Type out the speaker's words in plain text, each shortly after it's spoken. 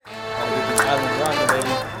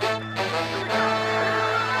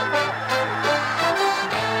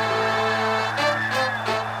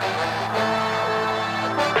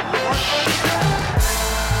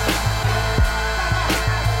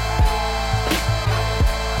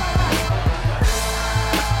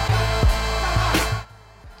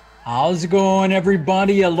How's it going,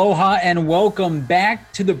 everybody? Aloha and welcome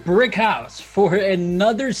back to the Brick House for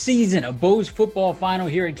another season of Bo's Football Final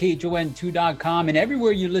here at KHON2.com and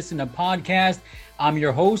everywhere you listen to podcasts. I'm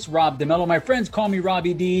your host, Rob DeMello. My friends call me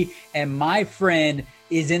Robbie D, and my friend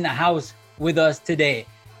is in the house with us today.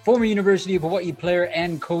 Former University of Hawaii player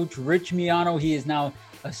and coach Rich Miano. He is now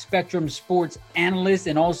a Spectrum Sports analyst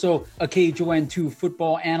and also a KHON2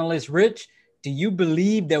 football analyst. Rich, do you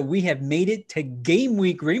believe that we have made it to game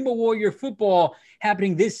week, Rainbow Warrior football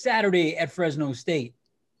happening this Saturday at Fresno State?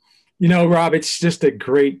 You know, Rob, it's just a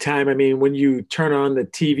great time. I mean, when you turn on the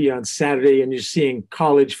TV on Saturday and you're seeing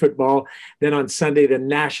college football, then on Sunday, the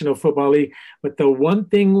National Football League. But the one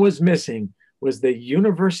thing was missing was the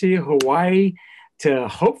University of Hawaii to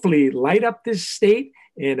hopefully light up this state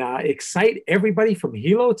and excite everybody from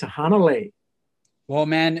Hilo to Honolulu. Well,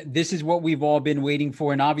 man, this is what we've all been waiting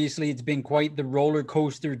for. And obviously, it's been quite the roller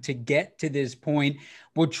coaster to get to this point.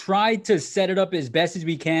 We'll try to set it up as best as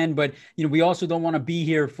we can. But, we also don't want to be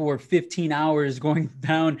here for 15 hours going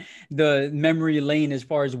down the memory lane as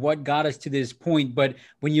far as what got us to this point. But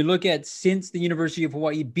when you look at since the University of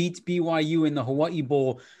Hawaii beats BYU in the Hawaii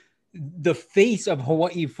Bowl, the face of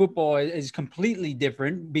Hawaii football is completely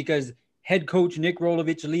different because head coach Nick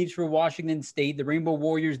Rolovich leaves for Washington State. The Rainbow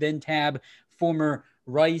Warriors then tab former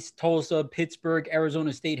Rice, Tulsa, Pittsburgh,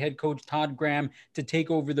 Arizona State head coach Todd Graham to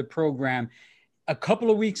take over the program. A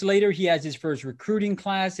couple of weeks later, he has his first recruiting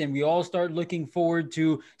class, and we all start looking forward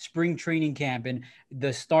to spring training camp and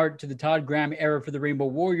the start to the Todd Graham era for the Rainbow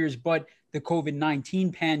Warriors. But the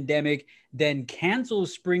COVID-19 pandemic then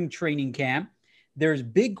cancels spring training camp. There's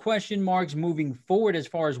big question marks moving forward as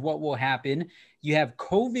far as what will happen. You have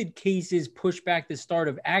COVID cases push back the start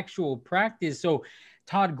of actual practice. So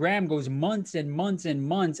Todd Graham goes months and months and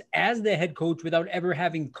months as the head coach without ever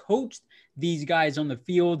having coached these guys on the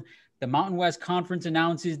field. The Mountain West Conference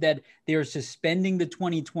announces that they are suspending the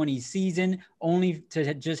 2020 season, only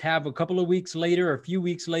to just have a couple of weeks later, a few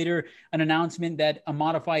weeks later, an announcement that a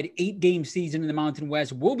modified 8-game season in the Mountain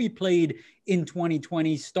West will be played in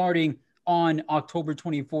 2020, starting on October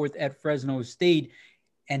 24th at Fresno State.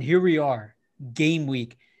 And here we are, game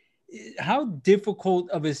week. How difficult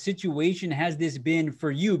of a situation has this been for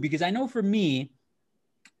you? Because I know for me,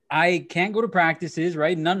 I can't go to practices,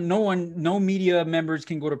 right? No media members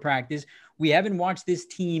can go to practice. We haven't watched this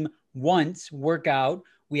team once work out.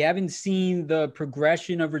 We haven't seen the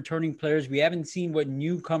progression of returning players. We haven't seen what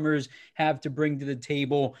newcomers have to bring to the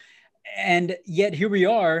table. And yet here we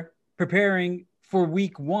are preparing for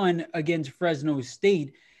week 1 against Fresno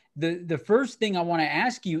State. The first thing I want to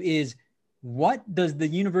ask you is, what does the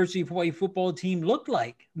University of Hawaii football team look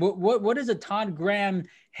like? What does a Todd Graham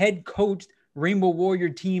head coached Rainbow Warrior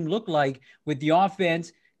team look like with the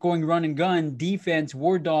offense going run and gun, defense,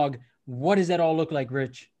 war dog? What does that all look like,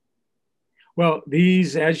 Rich? Well,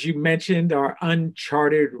 these, as you mentioned, are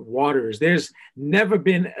uncharted waters. There's never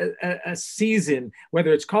been a season,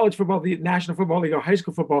 whether it's college football, the National Football League, or high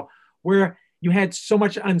school football, where you had so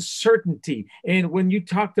much uncertainty. And when you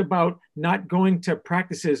talked about not going to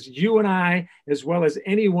practices, you and I, as well as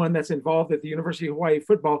anyone that's involved at the University of Hawaii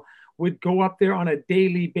football, would go up there on a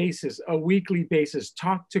daily basis, a weekly basis,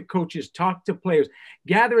 talk to coaches, talk to players,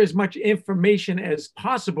 gather as much information as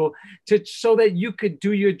possible so that you could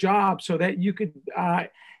do your job, so that you could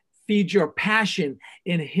feed your passion.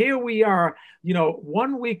 And here we are,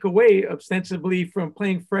 1 week away ostensibly from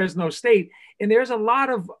playing Fresno State. And there's a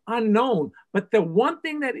lot of unknown. But the one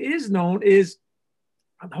thing that is known is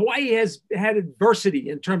Hawaii has had adversity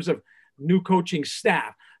in terms of new coaching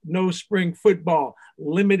staff, no spring football,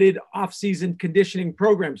 limited off-season conditioning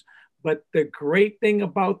programs. But the great thing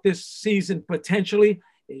about this season potentially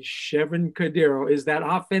is Chevron Cordero, is that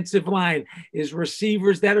offensive line, is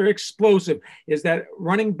receivers that are explosive, is that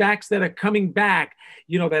running backs that are coming back,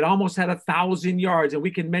 that almost had 1,000 yards. And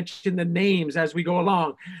we can mention the names as we go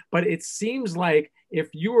along. But it seems like if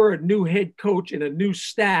you are a new head coach in a new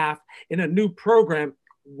staff, in a new program,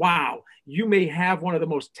 wow, you may have one of the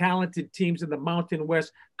most talented teams in the Mountain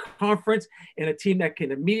West Conference and a team that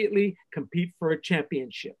can immediately compete for a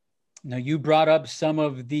championship. Now, you brought up some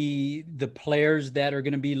of the players that are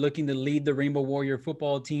going to be looking to lead the Rainbow Warrior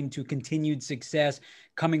football team to continued success,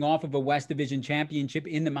 coming off of a West Division championship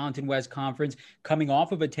in the Mountain West Conference, coming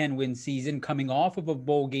off of a 10-win season, coming off of a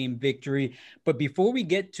bowl game victory. But before we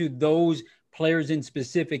get to those players in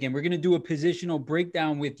specific, and we're going to do a positional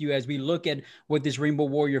breakdown with you as we look at what this Rainbow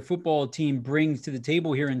Warrior football team brings to the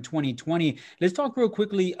table here in 2020. Let's talk real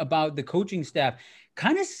quickly about the coaching staff.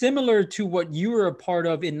 Kind of similar to what you were a part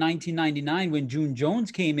of in 1999 when June Jones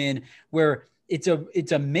came in, where it's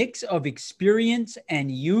a mix of experience and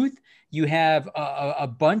youth. You have a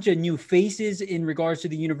bunch of new faces in regards to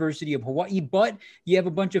the University of Hawaii, but you have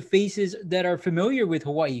a bunch of faces that are familiar with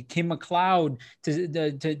Hawaii. Kim McLeod,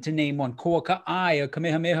 to name one, Koa Ka'ai, a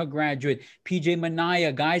Kamehameha graduate, PJ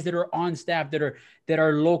Manaya, guys that are on staff that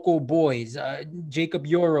are local boys. Jacob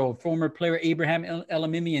Yoro, former player Abraham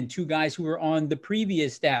Elamimian, two guys who were on the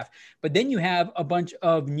previous staff. But then you have a bunch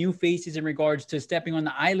of new faces in regards to stepping on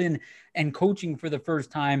the island and coaching for the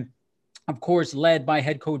first time, of course, led by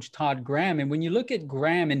head coach Todd Graham. And when you look at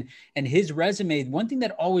Graham and his resume, one thing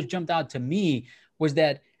that always jumped out to me was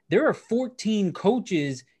that there are 14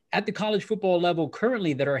 coaches at the college football level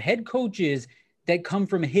currently that are head coaches that come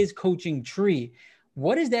from his coaching tree.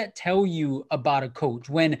 What does that tell you about a coach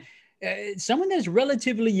when someone that's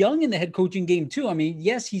relatively young in the head coaching game too? I mean,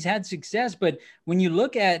 yes, he's had success, but when you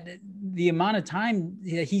look at the amount of time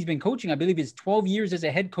he's been coaching, I believe it's 12 years as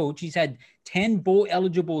a head coach. He's had 10 bowl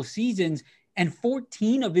eligible seasons and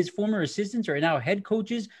 14 of his former assistants are now head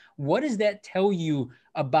coaches. What does that tell you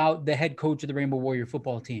about the head coach of the Rainbow Warrior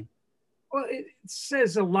football team? Well, it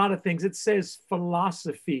says a lot of things. It says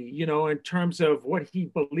philosophy, in terms of what he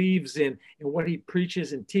believes in and what he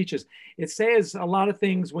preaches and teaches. It says a lot of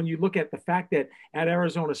things when you look at the fact that at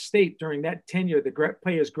Arizona State during that tenure, the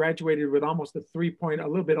players graduated with almost a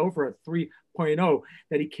little bit over a 3.0,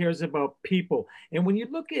 that he cares about people. And when you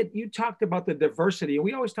look at, you talked about the diversity, and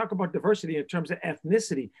we always talk about diversity in terms of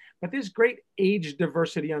ethnicity, but there's great age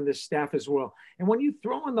diversity on this staff as well. And when you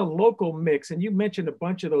throw in the local mix, and you mentioned a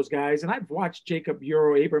bunch of those guys, and I've watched Jacob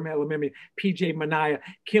Yoro, Abraham Elamimi, PJ Manaya,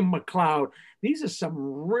 Kim McLeod. These are some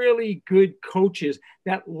really good coaches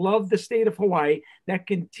that love the state of Hawaii, that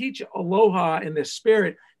can teach aloha and the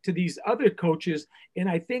spirit to these other coaches. And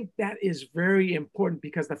I think that is very important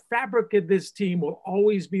because the fabric of this team will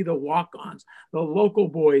always be the walk-ons, the local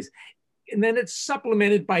boys. And then it's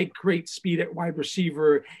supplemented by great speed at wide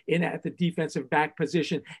receiver and at the defensive back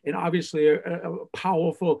position, and obviously a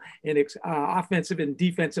powerful and offensive and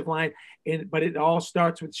defensive line. But it all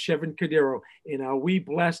starts with Chevin Cordero. And are we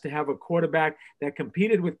blessed to have a quarterback that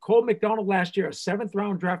competed with Cole McDonald last year, a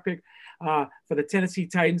 7th-round draft pick for the Tennessee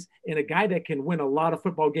Titans, and a guy that can win a lot of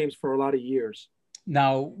football games for a lot of years.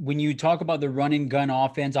 Now, when you talk about the run and gun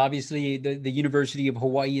offense, obviously the University of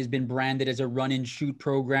Hawaii has been branded as a run and shoot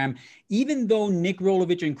program, even though Nick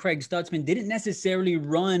Rolovich and Craig Stutzman didn't necessarily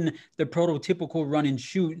run the prototypical run and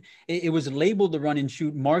shoot. It was labeled the run and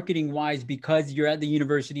shoot marketing wise because you're at the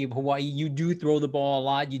University of Hawaii. You do throw the ball a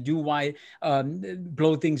lot. You do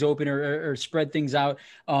blow things open or spread things out,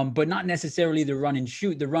 but not necessarily the run and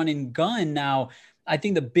shoot. The run and gun now, I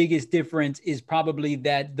think the biggest difference is probably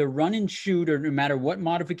that the run and shoot, or no matter what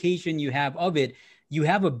modification you have of it, you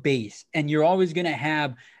have a base and you're always going to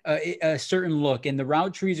have a certain look, and the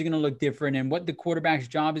route trees are going to look different, and what the quarterback's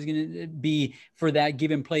job is going to be for that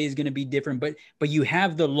given play is going to be different. But you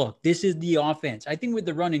have the look. This is the offense. I think with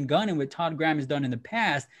the run and gun and what Todd Graham has done in the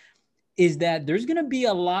past is that there's going to be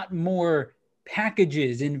a lot more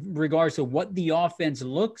packages in regards to what the offense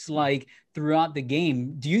looks like throughout the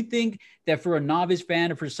game. Do you think that for a novice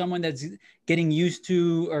fan or for someone that's getting used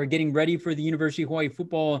to or getting ready for the University of Hawaii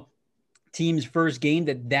football team's first game,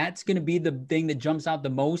 that's going to be the thing that jumps out the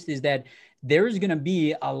most, is that there's going to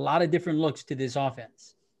be a lot of different looks to this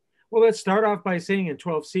offense? Well, let's start off by saying in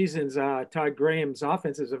 12 seasons, Todd Graham's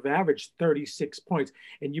offenses have averaged 36 points.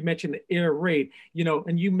 And you mentioned the air raid,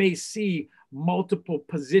 and you may see multiple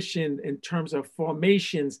position in terms of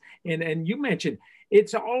formations. And you mentioned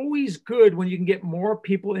it's always good when you can get more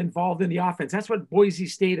people involved in the offense. That's what Boise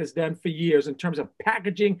State has done for years in terms of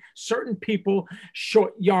packaging certain people,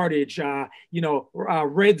 short yardage,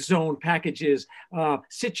 red zone packages,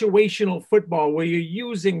 situational football where you're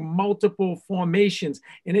using multiple formations.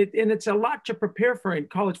 And it's a lot to prepare for in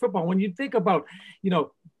college football. When you think about,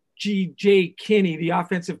 G.J. Kinney, the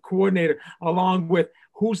offensive coordinator, along with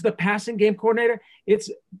who's the passing game coordinator?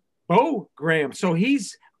 It's Bo Graham. So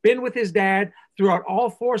he's been with his dad throughout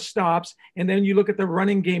all 4 stops. And then you look at the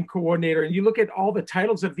running game coordinator and you look at all the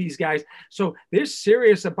titles of these guys. So they're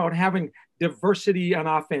serious about having diversity on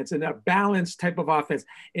offense and a balanced type of offense.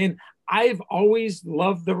 And I've always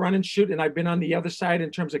loved the run and shoot, and I've been on the other side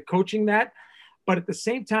in terms of coaching that. But at the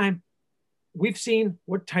same time, we've seen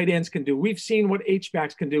what tight ends can do. We've seen what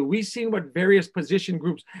H-backs can do. We've seen what various position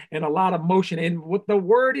groups and a lot of motion. And what the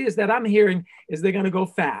word is that I'm hearing is they're going to go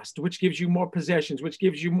fast, which gives you more possessions, which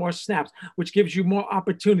gives you more snaps, which gives you more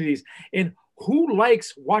opportunities. And who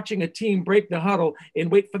likes watching a team break the huddle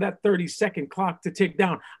and wait for that 30-second clock to tick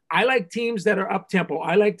down? I like teams that are up-tempo.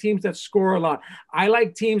 I like teams that score a lot. I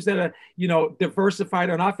like teams that are, diversified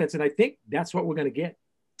on offense. And I think that's what we're going to get.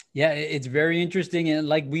 Yeah, it's very interesting. And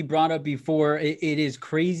like we brought up before, it is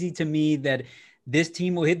crazy to me that this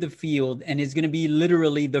team will hit the field and it's going to be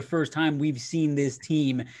literally the first time we've seen this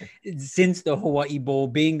team since the Hawaii Bowl,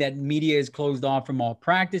 being that media is closed off from all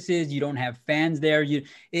practices. You don't have fans there. It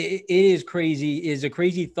is crazy, is a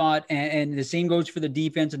crazy thought. And the same goes for the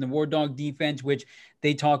defense and the War Dog defense, which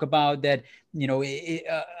they talk about that,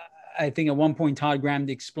 I think at one point Todd Graham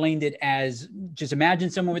explained it as, just imagine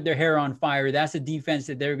someone with their hair on fire. That's the defense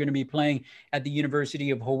that they're going to be playing at the University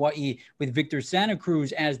of Hawaii with Victor Santa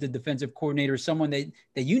Cruz as the defensive coordinator, someone that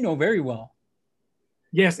you know very well.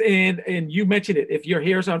 Yes, and you mentioned it. If your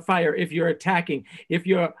hair's on fire, if you're attacking, if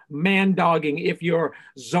you're man dogging, if you're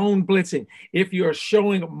zone blitzing, if you're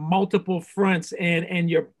showing multiple fronts and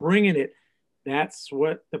you're bringing it, that's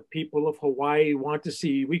what the people of Hawaii want to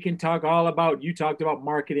see. We can talk all about, you talked about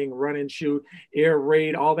marketing, run and shoot, air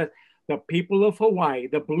raid, all that. The people of Hawaii,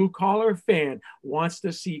 the blue collar fan, wants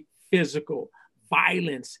to see physical,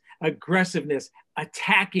 violence, aggressiveness,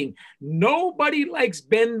 attacking. Nobody likes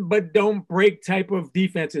bend but don't break type of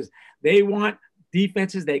defenses. They want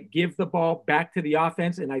defenses that give the ball back to the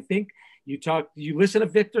offense. And I think you listen to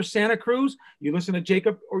Victor Santa Cruz, you listen to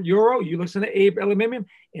Jacob Euro, you listen to Abe Elimimian,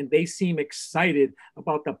 and they seem excited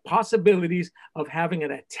about the possibilities of having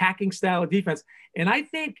an attacking style of defense. And I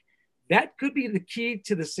think that could be the key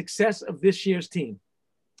to the success of this year's team.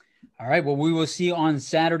 All right. Well, we will see on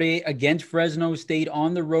Saturday against Fresno State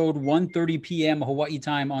on the road, 1:30 p.m. Hawaii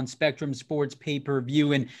time on Spectrum Sports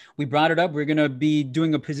pay-per-view. And we brought it up. We're going to be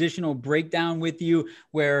doing a positional breakdown with you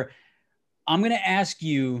where I'm going to ask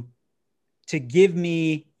you to give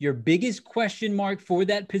me your biggest question mark for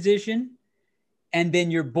that position and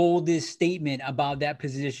then your boldest statement about that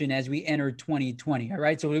position as we enter 2020. All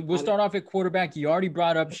right. So we'll start off at quarterback. You already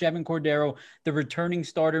brought up Chevan Cordeiro, the returning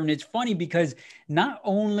starter. And it's funny because not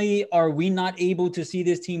only are we not able to see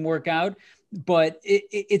this team work out, but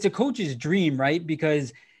it's a coach's dream, right?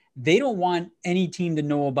 Because they don't want any team to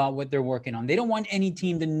know about what they're working on. They don't want any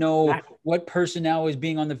team to know what personnel is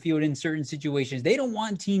being on the field in certain situations. They don't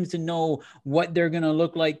want teams to know what they're going to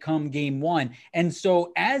look like come game one. And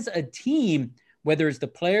so as a team, whether it's the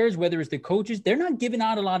players, whether it's the coaches, they're not giving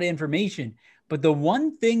out a lot of information. But the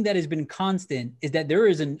one thing that has been constant is that there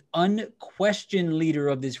is an unquestioned leader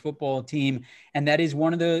of this football team, and that is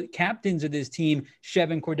one of the captains of this team,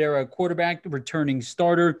 Chevan Cordeiro, quarterback, returning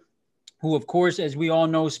starter, who, of course, as we all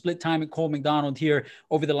know, split time at Cole McDonald here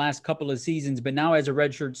over the last couple of seasons. But now as a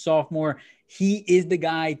redshirt sophomore, he is the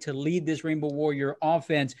guy to lead this Rainbow Warrior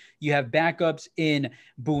offense. You have backups in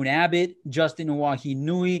Boone Abbott, Justin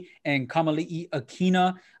Uwahi-Nui, and Kamali'i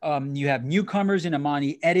Akina. You have newcomers in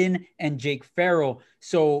Amani Eden and Jake Farrell.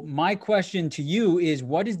 So my question to you is,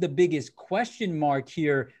 what is the biggest question mark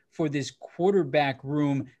here for this quarterback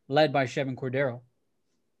room led by Chevan Cordeiro?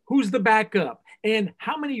 Who's the backup? And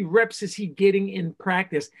how many reps is he getting in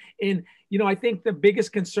practice? And, I think the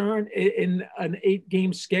biggest concern in an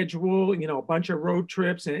 8-game schedule, a bunch of road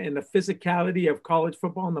trips and the physicality of college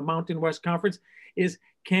football in the Mountain West Conference is,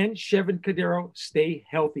 can Chevan Cordeiro stay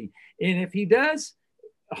healthy? And if he does,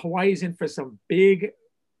 Hawaii's in for some big,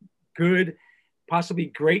 good, possibly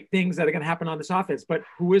great things that are going to happen on this offense. But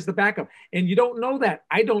who is the backup? And you don't know that.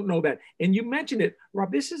 I don't know that. And you mentioned it,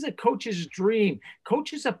 Rob. This is a coach's dream.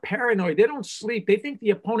 Coaches are paranoid. They don't sleep. They think the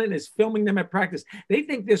opponent is filming them at practice. They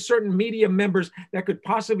think there's certain media members that could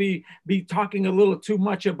possibly be talking a little too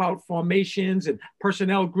much about formations and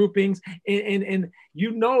personnel groupings. And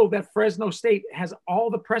you know that Fresno State has all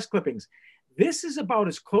the press clippings. This is about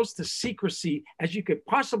as close to secrecy as you could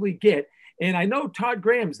possibly get. And I know Todd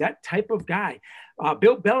Graham's that type of guy.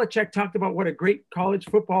 Bill Belichick talked about what a great college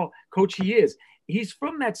football coach he is. He's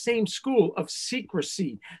from that same school of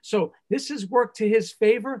secrecy. So this has worked to his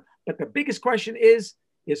favor. But the biggest question is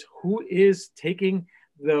who is taking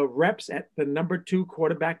the reps at the number 2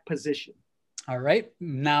 quarterback position? All right.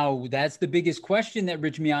 Now, that's the biggest question that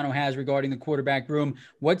Rich Miano has regarding the quarterback room.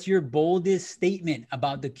 What's your boldest statement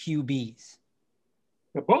about the QBs?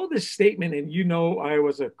 The boldest statement, and I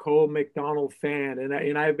was a Cole McDonald fan,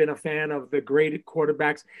 and I've been a fan of the great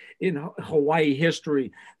quarterbacks in Hawaii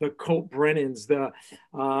history, the Colt Brennans,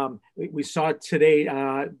 we saw today,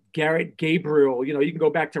 Garrett Gabriel. You can go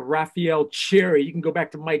back to Raphael Cherry. You can go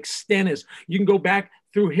back to Mike Stennis. You can go back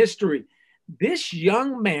through history. This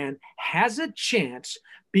young man has a chance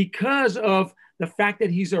because of the fact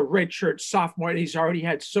that he's a redshirt sophomore and he's already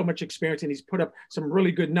had so much experience and he's put up some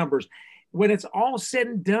really good numbers. When it's all said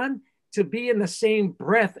and done, to be in the same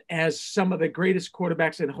breath as some of the greatest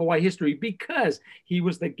quarterbacks in Hawaii history because he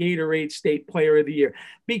was the Gatorade State Player of the Year,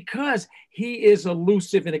 because he is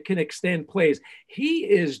elusive and it can extend plays. He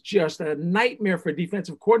is just a nightmare for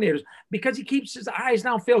defensive coordinators because he keeps his eyes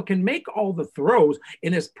downfield, can make all the throws,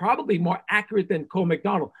 and is probably more accurate than Cole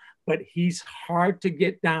McDonald. But he's hard to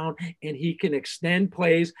get down and he can extend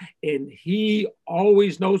plays, and he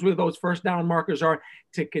always knows where those first down markers are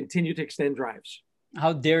to continue to extend drives.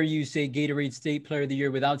 How dare you say Gatorade State Player of the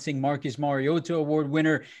Year without saying Marcus Mariota Award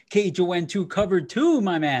winner, KHON2 covered 2,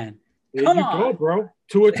 my man. There Come you on. go, bro.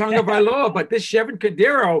 Tua Tagovailoa, but this Chevron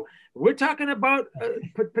Cordero, we're talking about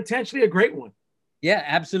potentially a great one. Yeah,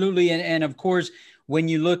 absolutely. And of course, when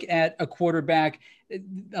you look at a quarterback,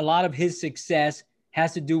 a lot of his success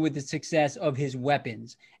has to do with the success of his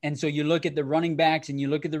weapons. And so you look at the running backs and you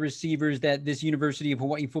look at the receivers that this University of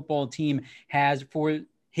Hawaii football team has for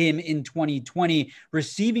him in 2020.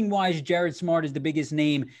 Receiving wise, Jared Smart is the biggest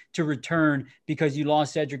name to return because you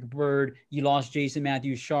lost Cedric Byrd, you lost Jason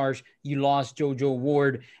Matthews-Sharsh, you lost JoJo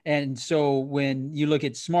Ward. And so when you look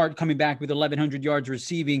at Smart coming back with 1,100 yards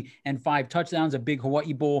receiving and 5 touchdowns, a big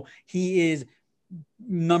Hawaii Bowl, he is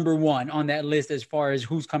number one on that list as far as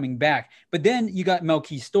who's coming back. But then you got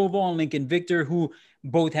Melky Stovall and Lincoln Victor, who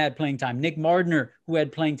both had playing time. Nick Mardner, who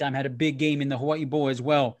had playing time, had a big game in the Hawaii Bowl as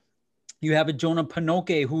well. You have a Jonah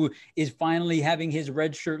Panoke who is finally having his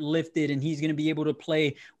red shirt lifted, and he's going to be able to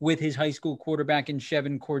play with his high school quarterback in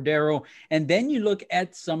Chevron Cordero. And then you look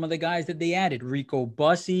at some of the guys that they added. Rico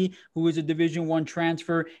Bussey, who is a Division I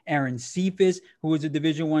transfer. Aaron Cephas, who is a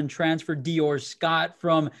Division I transfer. Dior Scott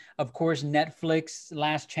from, of course, Netflix,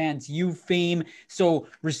 Last Chance U fame. So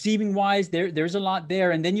receiving-wise, there's a lot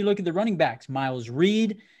there. And then you look at the running backs. Miles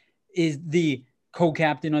Reed is the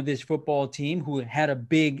co-captain of this football team who had a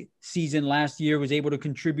big season last year, was able to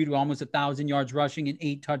contribute to almost 1,000 yards rushing and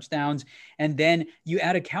 8 touchdowns. And then you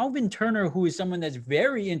add a Calvin Turner, who is someone that's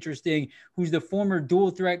very interesting, who's the former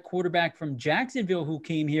dual threat quarterback from Jacksonville who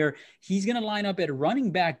came here. He's going to line up at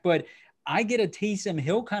running back, but I get a Taysom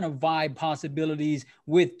Hill kind of vibe possibilities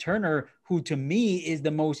with Turner, who to me is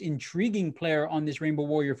the most intriguing player on this Rainbow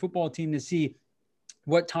Warrior football team to see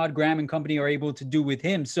what Todd Graham and company are able to do with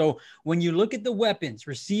him. So when you look at the weapons,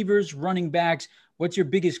 receivers, running backs, what's your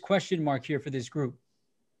biggest question mark here for this group?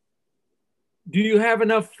 Do you have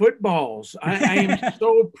enough footballs? I am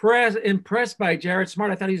so impressed by Jared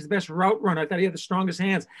Smart. I thought he was the best route runner. I thought he had the strongest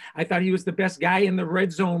hands. I thought he was the best guy in the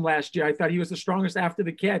red zone last year. I thought he was the strongest after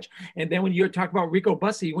the catch. And then when you talk about Rico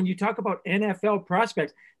Bussey, when you talk about NFL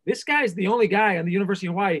prospects, this guy is the only guy on the University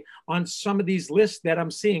of Hawaii on some of these lists that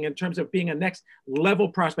I'm seeing in terms of being a next level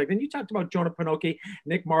prospect. And you talked about Jonah Panoke,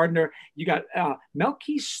 Nick Mardner. You got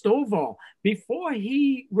Melky Stovall. Before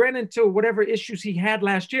he ran into whatever issues he had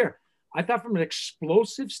last year, I thought from an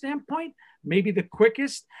explosive standpoint, maybe the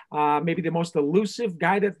quickest, maybe the most elusive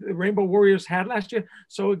guy that the Rainbow Warriors had last year.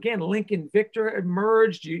 So again, Lincoln Victor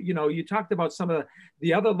emerged. You talked about some of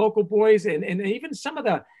the other local boys and even some of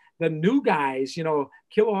the new guys,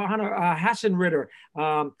 Kilohana Hassan Ritter,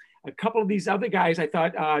 a couple of these other guys. I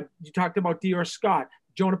thought you talked about Dior Scott,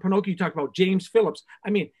 Jonah Panoke, you talked about James Phillips. I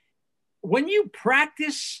mean, when you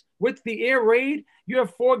practice with the air raid, you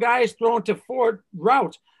have 4 guys throwing to 4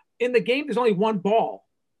 routes. In the game, there's only 1 ball.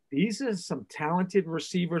 These are some talented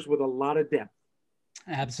receivers with a lot of depth.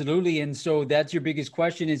 Absolutely. And so that's your biggest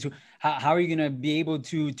question is how are you going to be able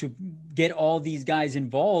to get all these guys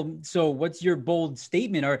involved? So what's your bold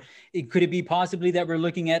statement? Or could it be possibly that we're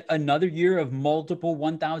looking at another year of multiple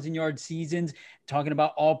 1,000-yard seasons, talking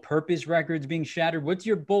about all-purpose records being shattered? What's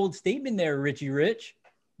your bold statement there, Richie Rich?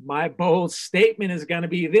 My bold statement is going to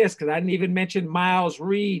be this, because I didn't even mention Miles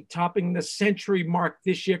Reed topping the century mark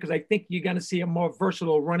this year, because I think you're going to see a more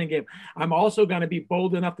versatile running game. I'm also going to be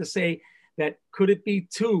bold enough to say that could it be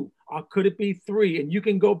 2 or could it be 3? And you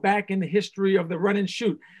can go back in the history of the run and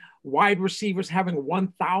shoot, wide receivers having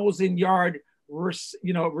 1,000-yard,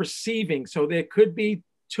 receiving. So there could be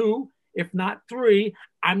 2, if not 3.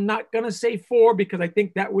 I'm not going to say 4 because I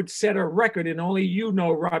think that would set a record, and only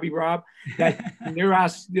Robbie Rob, that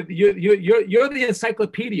you're the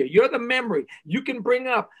encyclopedia. You're the memory. You can bring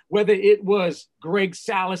up whether it was Greg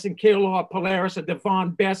Salas and Kealoha Polaris or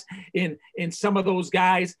Devon Best in some of those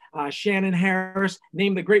guys, Shannon Harris,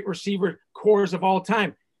 name the great receiver cores of all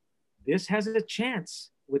time. This has a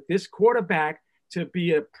chance with this quarterback to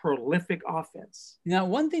be a prolific offense. Now,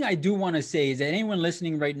 one thing I do want to say is that anyone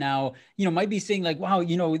listening right now, might be saying like, wow,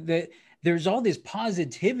 there's all this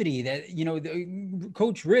positivity that,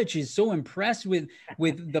 Coach Rich is so impressed with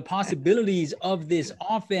the possibilities of this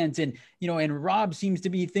offense. And, and Rob seems to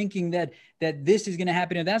be thinking that this is going to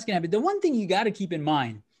happen and that's going to happen. The one thing you got to keep in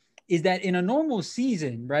mind is that in a normal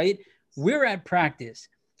season, right, we're at practice.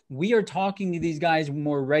 We are talking to these guys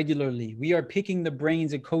more regularly. We are picking the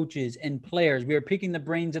brains of coaches and players. We are picking the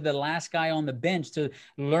brains of the last guy on the bench to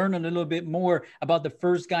learn a little bit more about the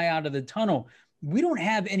first guy out of the tunnel. We don't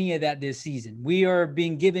have any of that this season. We are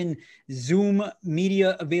being given Zoom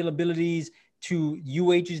media availabilities to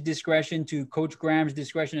UH's discretion, to Coach Graham's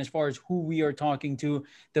discretion as far as who we are talking to.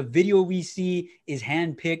 The video we see is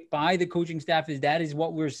handpicked by the coaching staff. That is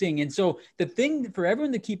what we're seeing. And so the thing for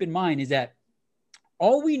everyone to keep in mind is that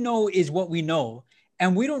all we know is what we know.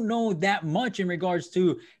 And we don't know that much in regards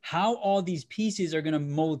to how all these pieces are going to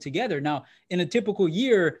mold together. Now, in a typical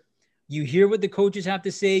year, you hear what the coaches have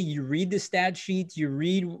to say, you read the stat sheets, you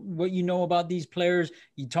read what you know about these players,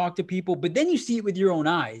 you talk to people, but then you see it with your own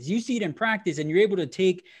eyes. You see it in practice, and you're able to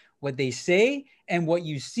take what they say and what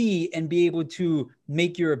you see and be able to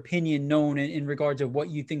make your opinion known in regards of what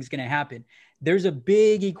you think is going to happen. There's a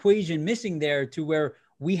big equation missing there to where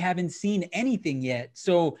we haven't seen anything yet.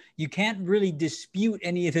 So you can't really dispute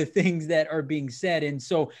any of the things that are being said. And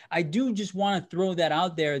so I do just want to throw that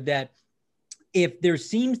out there, that if there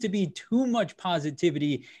seems to be too much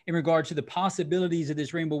positivity in regards to the possibilities of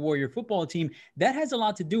this Rainbow Warrior football team, that has a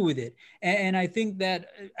lot to do with it. And I think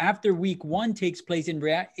that after week one takes place and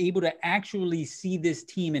we're able to actually see this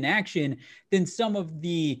team in action, then some of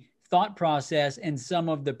the thought process and some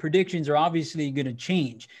of the predictions are obviously going to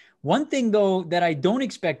change. One thing, though, that I don't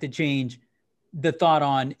expect to change the thought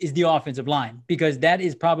on is the offensive line, because that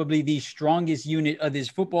is probably the strongest unit of this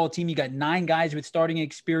football team. You got 9 guys with starting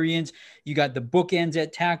experience. You got the bookends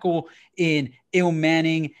at tackle in Il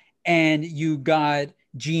Manning, and you got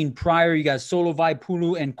Gene Pryor. You got Solovai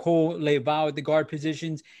Pulu and Cole Levau at the guard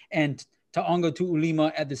positions, and Taonga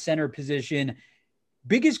Tu'ulima at the center position.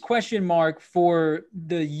 Biggest question mark for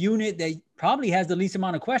the unit that probably has the least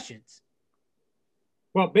amount of questions.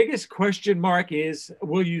 Well, biggest question mark is,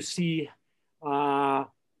 will you see the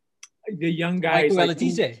young guys Michael like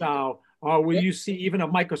Eletise, or will you see even a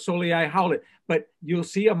Michael Soliai Howlett? But you'll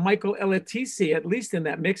see a Michael Eletise at least in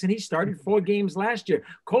that mix, and he started 4 games last year.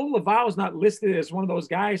 Cole Levau is not listed as one of those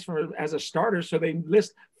guys as a starter, so they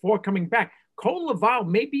list 4 coming back. Cole Levau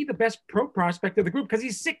may be the best pro prospect of the group because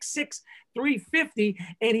he's 6'6", 350,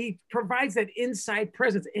 and he provides that inside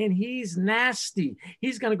presence, and he's nasty.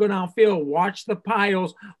 He's going to go downfield, watch the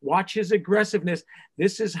piles, watch his aggressiveness.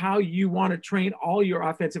 This is how you want to train all your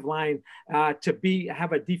offensive line to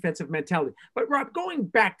have a defensive mentality. But Rob, going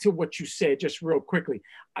back to what you said just real quickly,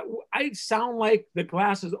 I sound like the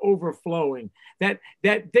glass is overflowing, that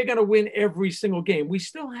they're going to win every single game. We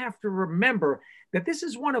still have to remember that this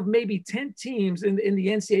is one of maybe 10 teams in the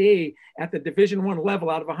NCAA at the Division I level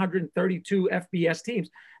out of 132 FBS teams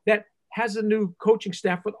that has a new coaching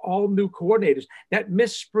staff with all new coordinators, that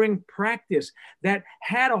missed spring practice, that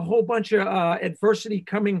had a whole bunch of adversity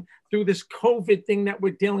coming through this COVID thing that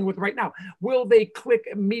we're dealing with right now. Will they click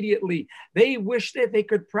immediately? They wish that they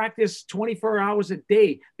could practice 24 hours a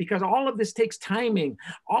day, because all of this takes timing.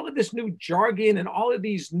 All of this new jargon and all of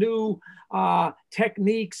these new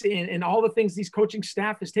techniques and all the things these coaching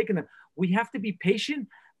staff has taken them. We have to be patient,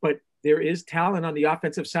 but there is talent on the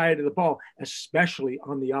offensive side of the ball, especially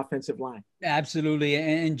on the offensive line. Absolutely.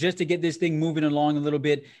 And just to get this thing moving along a little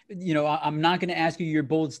bit, I'm not going to ask you your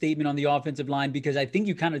bold statement on the offensive line, because I think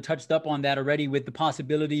you kind of touched up on that already with the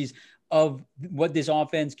possibilities of what this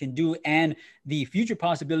offense can do and the future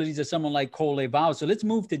possibilities of someone like Cole Levau. So let's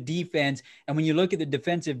move to defense. And when you look at the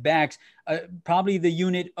defensive backs, probably the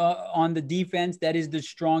unit on the defense that is the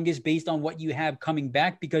strongest based on what you have coming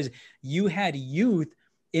back, because you had youth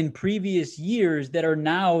in previous years that are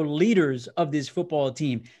now leaders of this football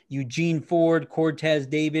team. Eugene Ford, Cortez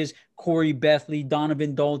Davis, Corey Bethley,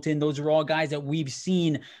 Donovan Dalton. Those are all guys that we've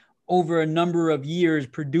seen over a number of years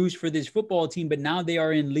produce for this football team, but now they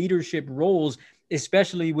are in leadership roles,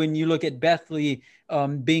 especially when you look at Bethley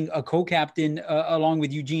being a co-captain along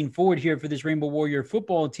with Eugene Ford here for this Rainbow Warrior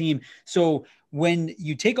football team. So when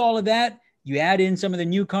you take all of that, you add in some of the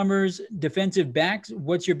newcomers, defensive backs,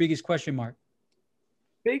 what's your biggest question mark?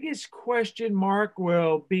 Biggest question mark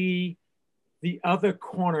will be the other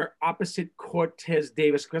corner opposite Cortez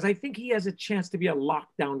Davis, because I think he has a chance to be a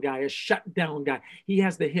lockdown guy, a shutdown guy. He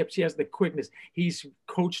has the hips, he has the quickness, he's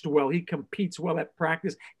coached well, he competes well at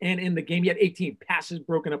practice and in the game. He had 18 passes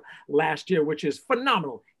broken up last year, which is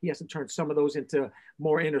phenomenal. He has to turn some of those into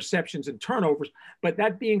more interceptions and turnovers. But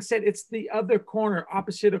that being said, it's the other corner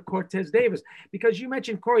opposite of Cortez Davis, because you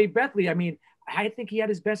mentioned Corey Bethley. I mean, I think he had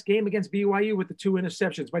his best game against BYU with the 2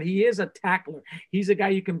 interceptions, but he is a tackler. He's a guy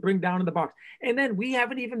you can bring down in the box. And then we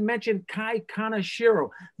haven't even mentioned Kai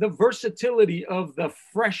Kanashiro, the versatility of the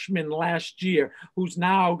freshman last year, who's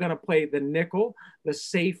now going to play the nickel, the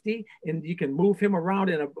safety, and you can move him around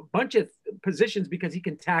in a bunch of positions because he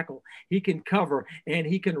can tackle, he can cover, and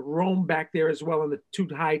he can roam back there as well in the too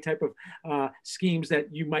high type of schemes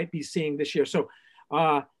that you might be seeing this year. So,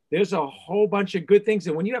 there's a whole bunch of good things.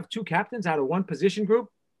 And when you have 2 captains out of 1 position group,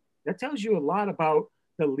 that tells you a lot about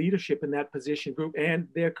the leadership in that position group and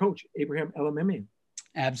their coach, Abraham Elimimian.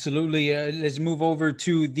 Absolutely. Let's move over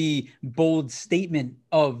to the bold statement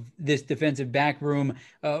of this defensive back room.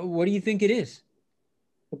 What do you think it is?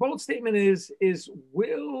 The bold statement is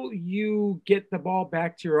will you get the ball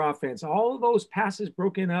back to your offense? All of those passes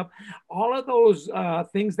broken up, all of those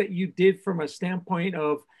things that you did from a standpoint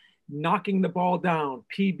of knocking the ball down,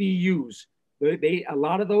 PBUs. A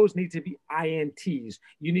lot of those need to be INTs.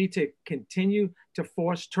 You need to continue to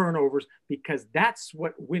force turnovers because that's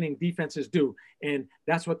what winning defenses do. And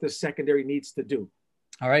that's what the secondary needs to do.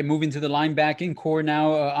 All right, moving to the linebacking core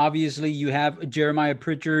now. Obviously, you have Jeremiah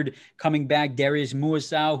Pritchard coming back, Darius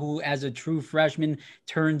Muasau, who as a true freshman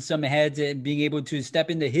turned some heads and being able to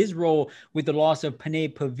step into his role with the loss of Panay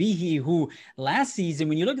Pavihi, who last season,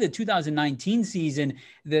 when you look at the 2019 season,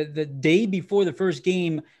 the day before the first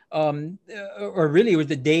game, or really it was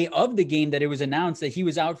the day of the game that it was announced that he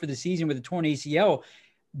was out for the season with a torn ACL.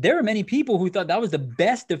 There are many people who thought that was the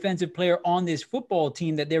best defensive player on this football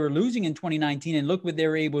team that they were losing in 2019. And look what they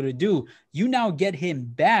were able to do. You now get him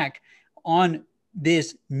back on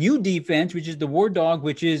this new defense, which is the War Dog,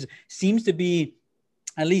 which seems to be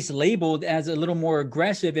at least labeled as a little more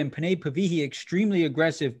aggressive, and Panay Pavihi, extremely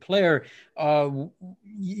aggressive player.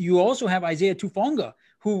 You also have Isaiah Tufonga,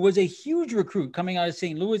 who was a huge recruit coming out of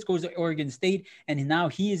St. Louis, goes to Oregon State, and now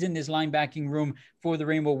he is in this linebacking room for the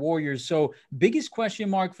Rainbow Warriors. So biggest question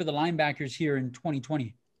mark for the linebackers here in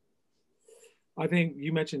 2020? I think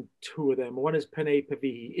you mentioned 2 of them. One is Panay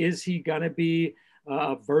Pavihi. Is he going to be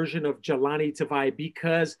a version of Jelani Tavai?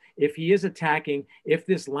 Because if he is attacking, if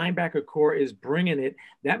this linebacker core is bringing it,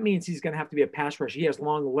 that means he's going to have to be a pass rusher. He has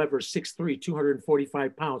long levers, 6'3",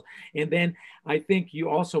 245 pounds. And then I think you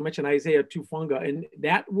also mentioned Isaiah Tufonga, and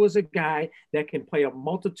that was a guy that can play a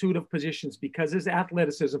multitude of positions because of his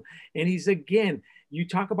athleticism. And he's, again, you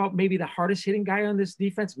talk about maybe the hardest hitting guy on this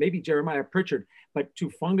defense, maybe Jeremiah Pritchard, but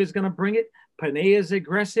Tufonga is going to bring it. Panay is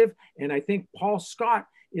aggressive. And I think Paul Scott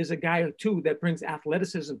is a guy too that brings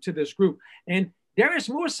athleticism to this group. And Darius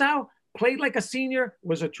Muasau played like a senior,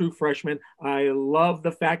 was a true freshman. I love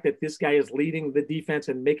the fact that this guy is leading the defense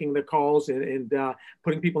and making the calls and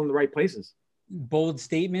putting people in the right places. Bold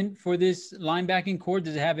statement for this linebacking core.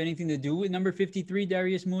 Does it have anything to do with number 53,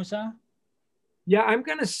 Darius Muasau? Yeah, I'm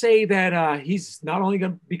going to say that he's not only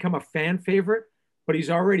going to become a fan favorite, but he's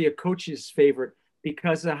already a coach's favorite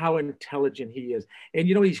because of how intelligent he is. And,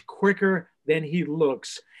 he's quicker than he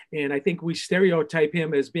looks. And I think we stereotype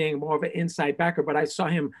him as being more of an inside backer, but I saw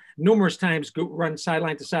him numerous times run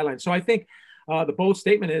sideline to sideline. So I think the bold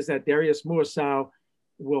statement is that Darius Muasau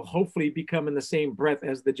will hopefully become in the same breath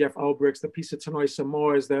as the Jeff Ulbrichts, the Pisatanoy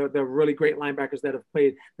Samoas, the really great linebackers that have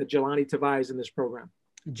played, the Jelani Tavais in this program.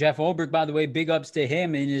 Jeff Ulbrich, by the way, big ups to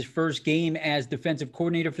him in his first game as defensive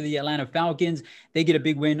coordinator for the Atlanta Falcons. They get a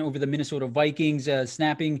big win over the Minnesota Vikings,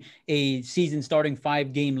 snapping a season-starting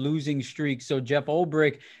 5-game losing streak. So Jeff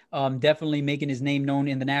Ulbrich definitely making his name known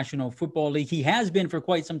in the National Football League. He has been for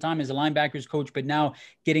quite some time as a linebackers coach, but now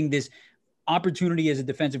getting this opportunity as a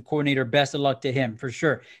defensive coordinator. Best of luck to him for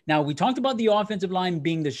sure. Now, we talked about the offensive line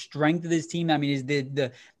being the strength of this team. I mean, is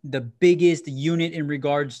the biggest unit in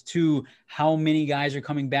regards to how many guys are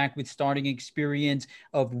coming back with starting experience,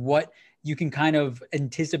 of what you can kind of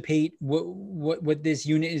anticipate what this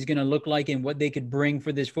unit is going to look like and what they could bring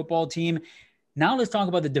for this football team. Now let's talk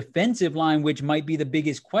about the defensive line, which might be the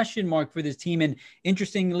biggest question mark for this team. And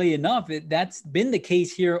interestingly enough, that's been the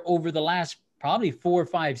case here over the last probably 4 or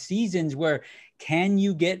 5 seasons, where can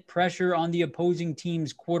you get pressure on the opposing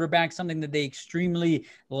team's quarterback, something that they extremely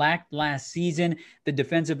lacked last season. The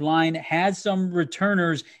defensive line has some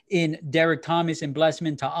returners in Derek Thomas and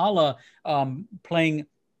Blessman Ta'ala playing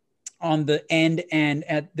on the end and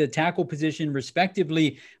at the tackle position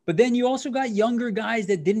respectively. But then you also got younger guys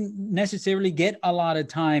that didn't necessarily get a lot of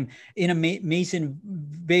time in a Mason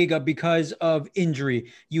Vega because of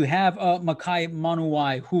injury. You have Makai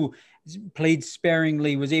Manuwai, who played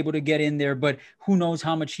sparingly, was able to get in there, but who knows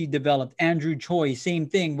how much he developed. Andrew Choi, same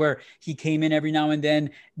thing, where he came in every now and then.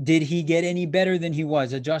 Did he get any better than he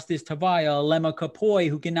was? A Justice Tavaya, a Lema Kapoy,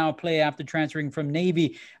 who can now play after transferring from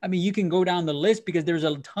Navy. I mean, you can go down the list because there's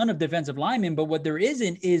a ton of defensive linemen, but what there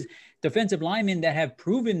isn't is defensive linemen that have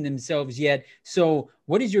proven themselves yet. So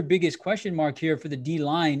what is your biggest question mark here for the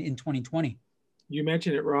D-line in 2020? You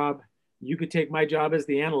mentioned it, Rob. You could take my job as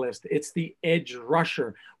the analyst. It's the edge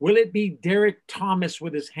rusher. Will it be Derek Thomas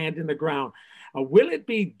with his hand in the ground? Will it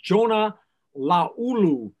be Jonah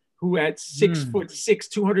Laulu, who at 6'6",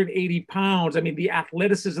 280 pounds? I mean, the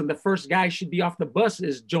athleticism, the first guy should be off the bus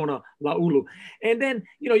is Jonah Laulu. And then,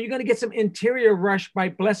 you're going to get some interior rush by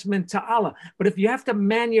Blessman Ta'ala. But if you have to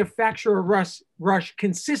manufacture a rush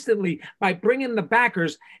consistently by bringing the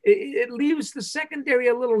backers, it leaves the secondary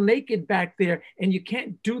a little naked back there, and you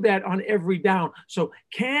can't do that on every down. So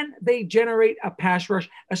can they generate a pass rush,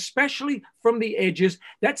 especially from the edges?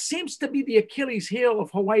 That seems to be the Achilles heel of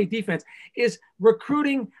Hawaii defense, is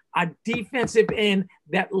recruiting a defensive end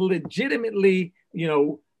that legitimately,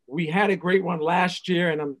 we had a great one last year,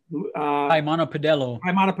 and Haimana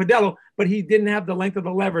Padelo, but he didn't have the length of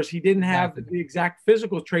the levers. He didn't have the exact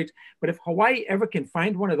physical traits. But if Hawaii ever can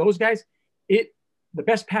find one of those guys, the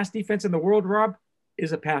best pass defense in the world, Rob,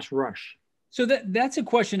 is a pass rush. So that's a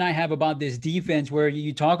question I have about this defense, where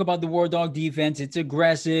you talk about the War Dog defense. It's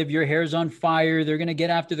aggressive. Your hair's on fire. They're going to get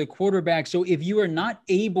after the quarterback. So if you are not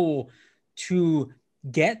able to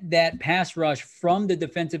get that pass rush from the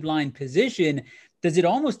defensive line position, does it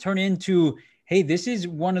almost turn into, hey, this is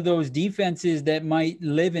one of those defenses that might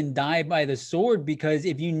live and die by the sword? Because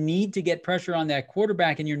if you need to get pressure on that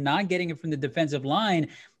quarterback and you're not getting it from the defensive line,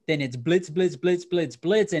 then it's blitz, blitz, blitz, blitz,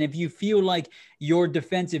 blitz. And if you feel like your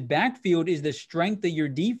defensive backfield is the strength of your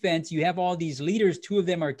defense, you have all these leaders, 2 of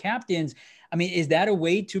them are captains. I mean, is that a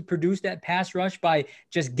way to produce that pass rush, by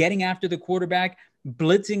just getting after the quarterback,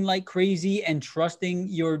 blitzing like crazy, and trusting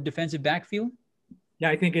your defensive backfield? Yeah,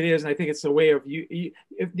 I think it is. And I think it's a way of the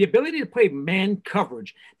ability to play man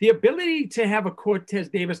coverage, the ability to have a Cortez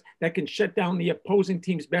Davis that can shut down the opposing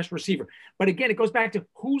team's best receiver. But again, it goes back to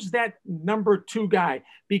who's that number 2 guy,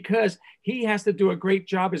 because he has to do a great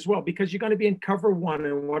job as well, because you're going to be in cover 1.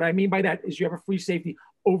 And what I mean by that is you have a free safety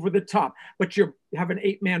over the top, but you have an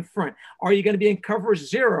 8-man front. Are you going to be in cover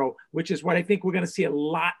 0, which is what I think we're going to see a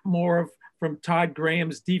lot more of from Todd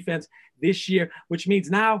Graham's defense this year, which means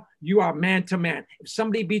now you are man-to-man. If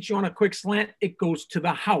somebody beats you on a quick slant, it goes to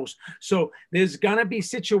the house. So there's going to be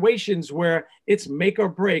situations where it's make or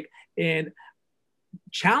break. And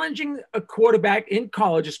challenging a quarterback in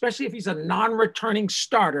college, especially if he's a non-returning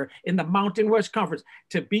starter in the Mountain West Conference,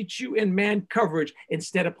 to beat you in man coverage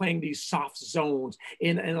instead of playing these soft zones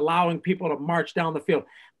and allowing people to march down the field.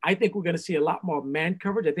 I think we're going to see a lot more man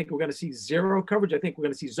coverage. I think we're going to see zero coverage. I think we're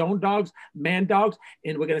going to see zone dogs, man dogs,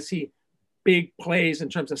 and we're going to see big plays in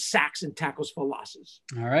terms of sacks and tackles for losses.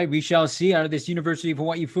 All right, we shall see out of this University of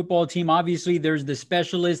Hawaii football team. Obviously, there's the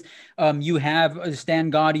specialist. You have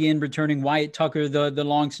Stan Gaudian returning, Wyatt Tucker, the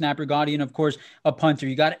long snapper, Gaudian, of course, a punter.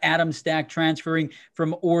 You got Adam Stack transferring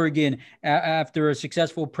from Oregon after a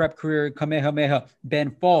successful prep career, Kamehameha, Ben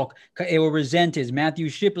Falk, Kaeo Resentes, Matthew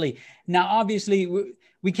Shipley. Now, obviously,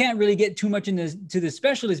 we can't really get too much into the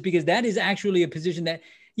specialist, because that is actually a position that,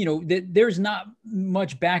 that there's not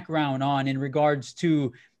much background on in regards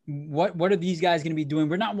to what are these guys going to be doing.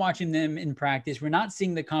 We're not watching them in practice. We're not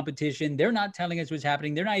seeing the competition. They're not telling us what's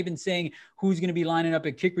happening. They're not even saying who's going to be lining up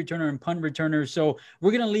at kick returner and punt returner. So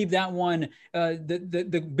we're going to leave that one.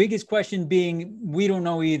 The biggest question being, we don't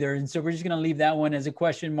know either. And so we're just going to leave that one as a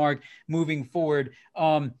question mark moving forward.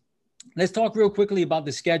 Let's talk real quickly about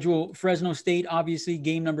the schedule. Fresno State, obviously,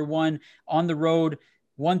 game number 1 on the road,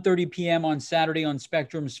 1:30 p.m. on Saturday on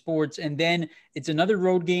Spectrum Sports. And then it's another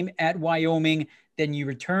road game at Wyoming. Then you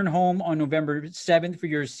return home on November 7th for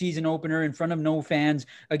your season opener in front of no fans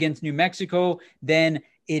against New Mexico. Then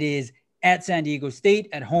it is at San Diego State,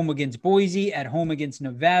 at home against Boise, at home against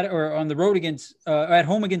Nevada, or on the road against, at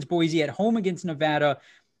home against Boise, at home against Nevada,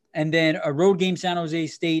 and then a road game, San Jose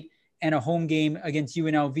State, and a home game against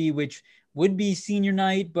UNLV, which would be senior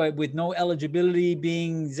night, but with no eligibility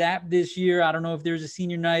being zapped this year. I don't know if there's a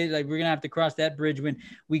senior night. Like, we're going to have to cross that bridge when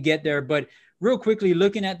we get there. But real quickly,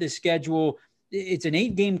 looking at the schedule, it's an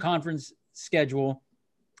 8-game conference schedule.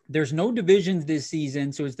 There's no divisions this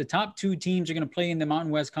season. So it's the top 2 teams are going to play in the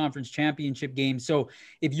Mountain West Conference Championship game. So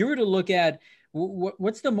if you were to look at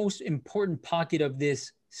what's the most important pocket of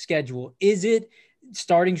this schedule, is it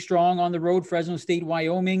starting strong on the road, Fresno State,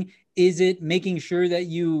 Wyoming? Is it making sure that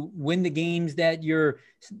you win the games that you're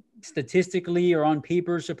statistically or on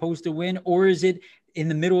paper supposed to win? Or is it in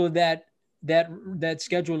the middle of that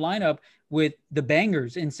scheduled lineup with the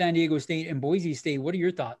bangers in San Diego State and Boise State. What are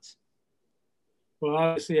your thoughts? Well,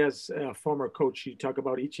 obviously, as a former coach, you talk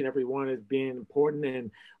about each and every one as being important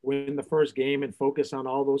and win the first game and focus on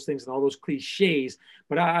all those things and all those cliches.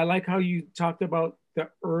 But I like how you talked about the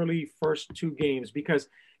early first two games, because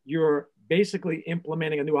you're basically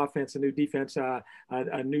implementing a new offense, a new defense, a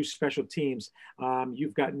new special teams.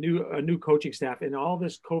 You've got a new coaching staff, and all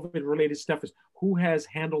this COVID-related stuff is who has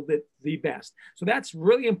handled it the best. So that's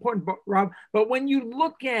really important, Rob. But when you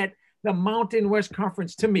look at the Mountain West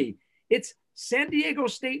Conference, to me, it's San Diego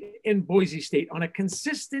State and Boise State on a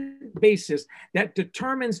consistent basis that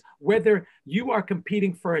determines whether you are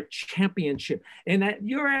competing for a championship and that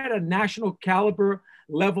you're at a national caliber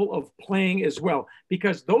level of playing as well,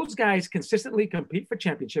 because those guys consistently compete for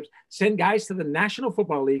championships, send guys to the National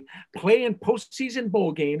Football League, play in postseason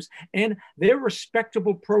bowl games, and they're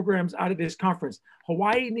respectable programs out of this conference.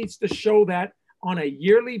 Hawaii needs to show that on a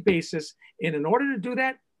yearly basis. And in order to do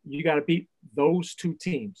that, you got to beat those two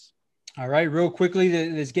teams. All right, real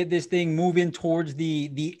quickly, let's get this thing moving towards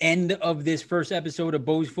the end of this first episode of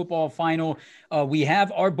Bo's Football Final. We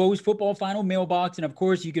have our Bo's Football Final mailbox, and of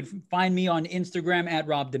course, you can find me on Instagram at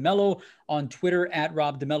Rob DeMello, on Twitter at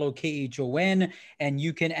Rob DeMello, KHON, and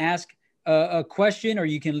you can ask a question or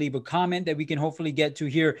you can leave a comment that we can hopefully get to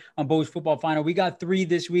here on Bo's Football Final. We got 3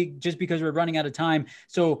 this week just because we're running out of time.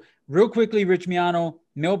 So real quickly, Rich Miano,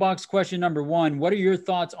 mailbox question number 1. What are your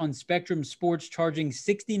thoughts on Spectrum Sports charging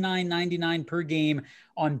 $69.99 per game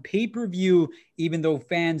on pay-per-view, even though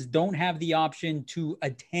fans don't have the option to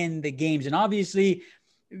attend the games? And obviously,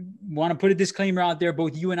 want to put a disclaimer out there.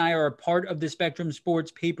 Both you and I are a part of the Spectrum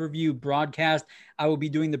Sports pay-per-view broadcast. I will be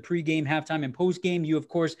doing the pregame, halftime, and postgame. You, of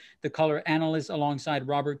course, the color analyst alongside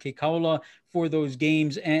Robert Kekaula for those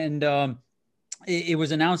games. And it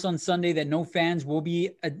was announced on Sunday that no fans will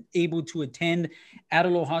be able to attend at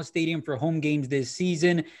Aloha Stadium for home games this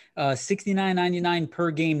season. $69.99 per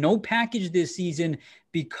game. No package this season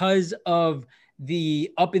because of the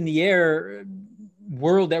up in the air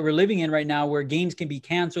world that we're living in right now, where games can be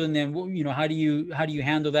canceled. And then, you know, how do you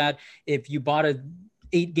handle that if you bought a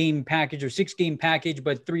 8-game package or 6-game package,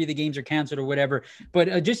 but 3 of the games are canceled or whatever?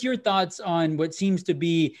 But just your thoughts on what seems to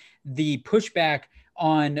be the pushback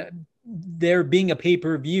on there being a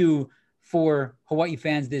pay-per-view for Hawaii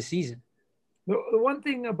fans this season. The one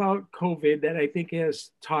thing about COVID that I think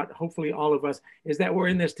has taught, hopefully all of us, is that we're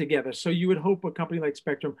in this together. So you would hope a company like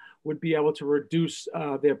Spectrum would be able to reduce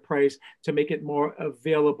their price to make it more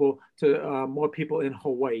available to more people in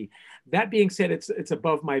Hawaii. That being said, it's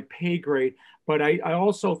above my pay grade. But I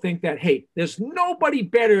also think that, hey, there's nobody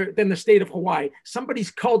better than the state of Hawaii.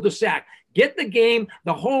 Somebody's cul-de-sac. Get the game,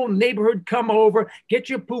 the whole neighborhood come over, get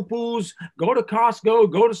your poo-poos, go to Costco,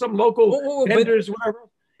 go to some local vendors, whatever.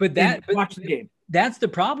 But watch the game. That's the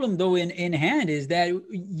problem, though, in hand, is that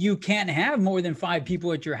you can't have more than 5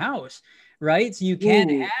 people at your house, right? So you can't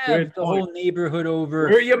have the whole neighborhood over.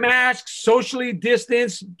 Wear your mask, socially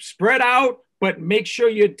distance, spread out, but make sure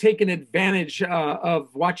you're taking advantage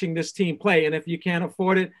of watching this team play. And if you can't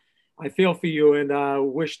afford it, I feel for you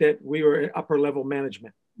and wish that we were upper level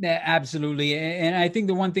management. Absolutely. And I think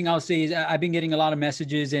the one thing I'll say is I've been getting a lot of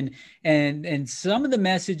messages and some of the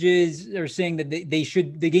messages are saying that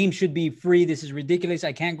the game should be free. This is ridiculous.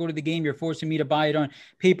 I can't go to the game. You're forcing me to buy it on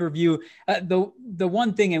pay-per-view. The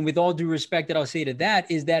one thing, and with all due respect that I'll say to that,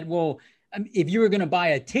 is that, well, if you were going to buy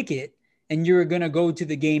a ticket and you're going to go to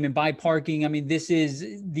the game and buy parking, I mean, this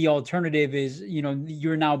is the alternative is, you know,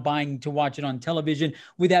 you're now buying to watch it on television.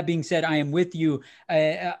 With that being said, I am with you.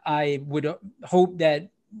 I would hope that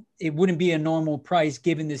it wouldn't be a normal price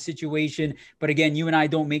given the situation. But again, you and I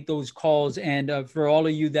don't make those calls. And for all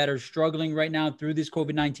of you that are struggling right now through this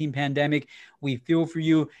COVID-19 pandemic, we feel for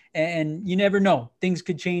you. And you never know. Things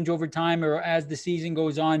could change over time or as the season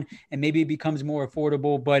goes on, and maybe it becomes more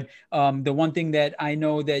affordable. But the one thing that I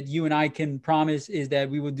know that you and I can promise is that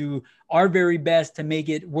we will do our very best to make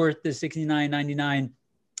it worth the $69.99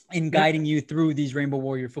 in guiding you through these Rainbow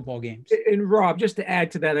Warrior football games. And Rob, just to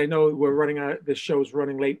add to that, I know we're running out, the show's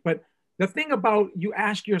running late, but the thing about, you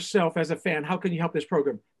ask yourself as a fan, how can you help this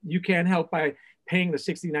program? You can't help by paying the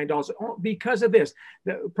 $69 because of this.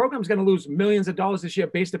 The program's going to lose millions of dollars this year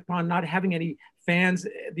based upon not having any fans,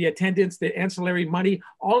 the attendance, the ancillary money,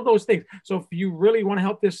 all of those things. So if you really want to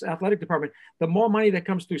help this athletic department, the more money that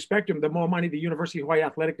comes through Spectrum, the more money the University of Hawaii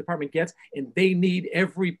Athletic Department gets, and they need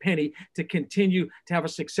every penny to continue to have a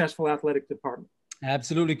successful athletic department.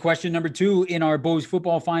 Absolutely. Question number 2 in our Bo's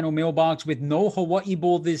Football Final mailbox: with no Hawaii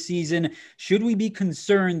Bowl this season, should we be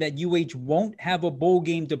concerned that UH won't have a bowl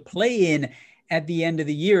game to play in at the end of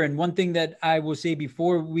the year. And one thing that I will say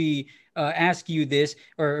before we ask you this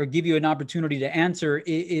or give you an opportunity to answer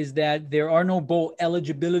is that there are no bowl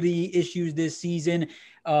eligibility issues this season,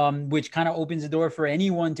 which kind of opens the door for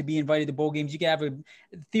anyone to be invited to bowl games. You could have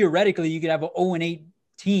theoretically, you could have an 0-8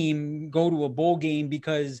 team go to a bowl game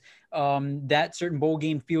because that certain bowl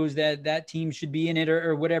game feels that that team should be in it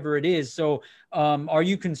or whatever it is. So are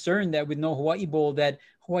you concerned that with no Hawaii Bowl that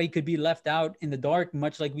Hawaii could be left out in the dark,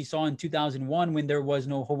 much like we saw in 2001 when there was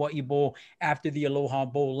no Hawaii Bowl after the Aloha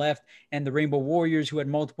Bowl left and the Rainbow Warriors, who had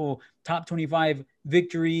multiple top 25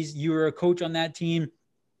 victories? You were a coach on that team,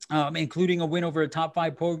 including a win over a top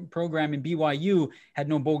 5 program in BYU, had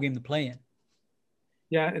no bowl game to play in.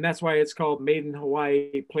 Yeah, and that's why it's called Made in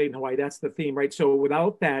Hawaii, Played in Hawaii. That's the theme, right? So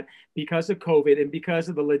without that, because of COVID and because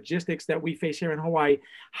of the logistics that we face here in Hawaii,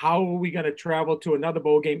 how are we going to travel to another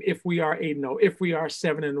bowl game if we are 8-0, if we are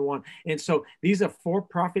 7-1? And so these are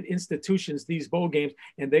for-profit institutions, these bowl games,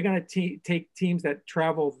 and they're going to take teams that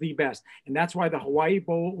travel the best. And that's why the Hawaii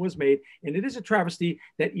Bowl was made. And it is a travesty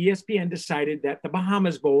that ESPN decided that the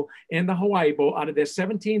Bahamas Bowl and the Hawaii Bowl, out of their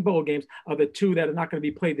 17 bowl games, are the 2 that are not going to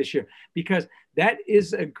be played this year, because that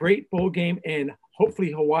is a great bowl game, and hopefully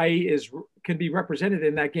Hawaii can be represented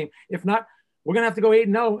in that game. If not, we're going to have to go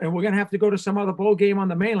 8-0, and we're going to have to go to some other bowl game on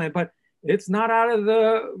the mainland, but it's not out of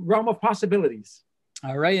the realm of possibilities.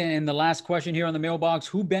 All right, and the last question here on the mailbox: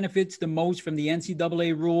 who benefits the most from the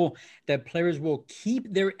NCAA rule that players will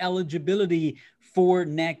keep their eligibility for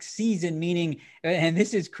next season? Meaning, and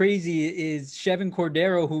this is crazy, is Chevan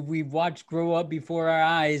Cordeiro, who we've watched grow up before our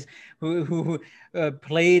eyes, who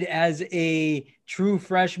played as a true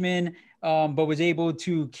freshman, but was able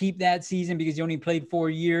to keep that season because he only played 4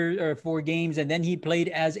 games, and then he played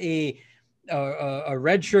as a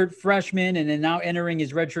redshirt freshman, and then now entering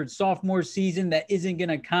his redshirt sophomore season that isn't going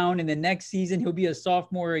to count. And the next season he'll be a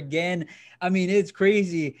sophomore again. I mean, it's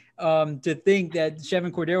crazy to think that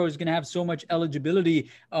Chevan Cordeiro is going to have so much eligibility,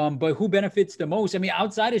 but who benefits the most? I mean,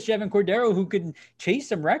 outside of Chevan Cordeiro, who could chase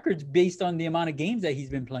some records based on the amount of games that he's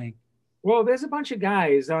been playing? Well, there's a bunch of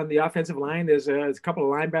guys on the offensive line. There's a couple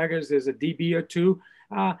of linebackers. There's a DB or 2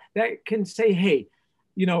 that can say, hey,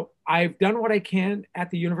 you know, I've done what I can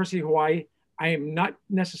at the University of Hawaii. I am not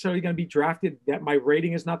necessarily going to be drafted, that my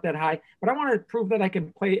rating is not that high, but I want to prove that I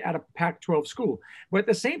can play at a Pac-12 school. But at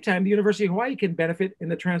the same time, the University of Hawaii can benefit in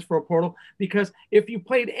the transfer portal, because if you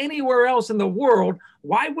played anywhere else in the world,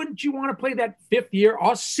 why wouldn't you want to play that 5th year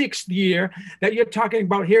or 6th year that you're talking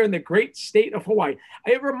about here in the great state of Hawaii?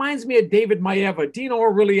 It reminds me of David Maeva, Dino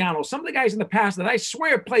Aureliano, some of the guys in the past that I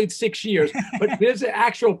swear played 6 years, but there's an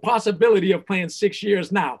actual possibility of playing 6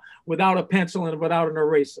 years now without a pencil and without an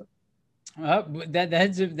eraser.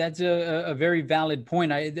 That's a very valid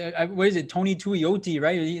point. What is it, Tony Tuioti,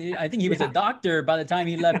 right? I think he was a doctor by the time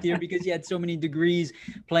he left here because he had so many degrees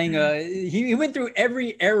playing. He went through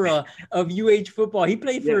every era of UH football. He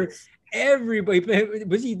played for everybody.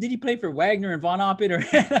 Did he play for Wagner and Von Oppen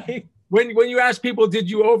or? When you ask people, did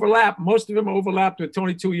you overlap? Most of them overlapped with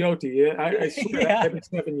Tony Tuioti. I swear that been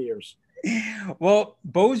 7 years. Well,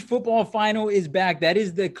 Bo's football final is back. That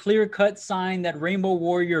is the clear-cut sign that Rainbow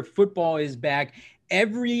Warrior football is back.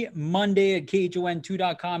 Every Monday at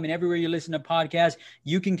KHON2.com and everywhere you listen to podcasts,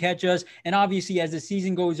 you can catch us. And obviously, as the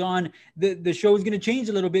season goes on, the show is going to change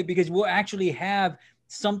a little bit because we'll actually have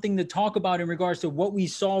something to talk about in regards to what we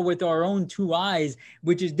saw with our own 2 eyes,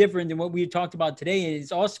 which is different than what we talked about today.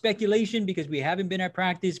 It's all speculation because we haven't been at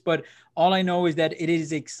practice, but all I know is that it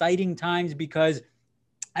is exciting times because,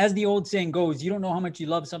 as the old saying goes, you don't know how much you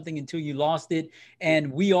love something until you lost it.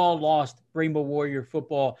 And we all lost Rainbow Warrior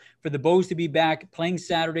football. For the Bows to be back playing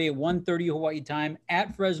Saturday at 1:30 Hawaii time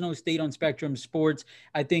at Fresno State on Spectrum Sports,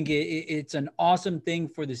 I think it's an awesome thing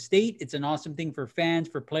for the state. It's an awesome thing for fans,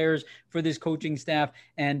 for players, for this coaching staff.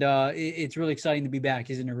 And it's really exciting to be back,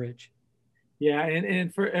 isn't it, Rich? Yeah,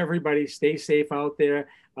 and for everybody, stay safe out there.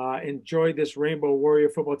 Enjoy this Rainbow Warrior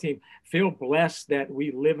football team. Feel blessed that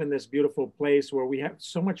we live in this beautiful place where we have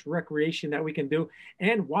so much recreation that we can do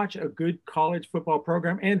and watch a good college football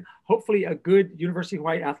program and hopefully a good University of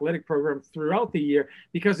Hawaii athletic program throughout the year,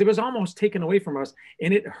 because it was almost taken away from us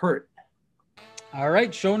and it hurt. All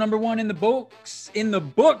right, show number 1 in the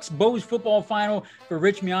books. Bo's football final. For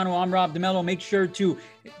Rich Miano, I'm Rob DeMello. Make sure to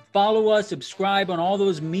follow us, subscribe on all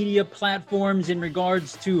those media platforms in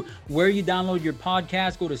regards to where you download your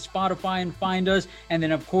podcast. Go to Spotify and find us. And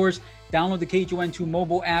then, of course, download the KHON2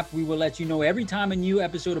 mobile app. We will let you know every time a new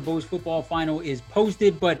episode of Bo's football final is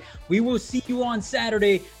posted. But we will see you on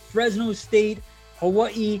Saturday, Fresno State,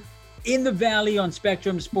 Hawaii, in the Valley on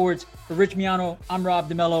Spectrum Sports. For Rich Miano, I'm Rob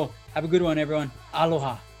DeMello. Have a good one, everyone.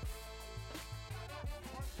 Aloha.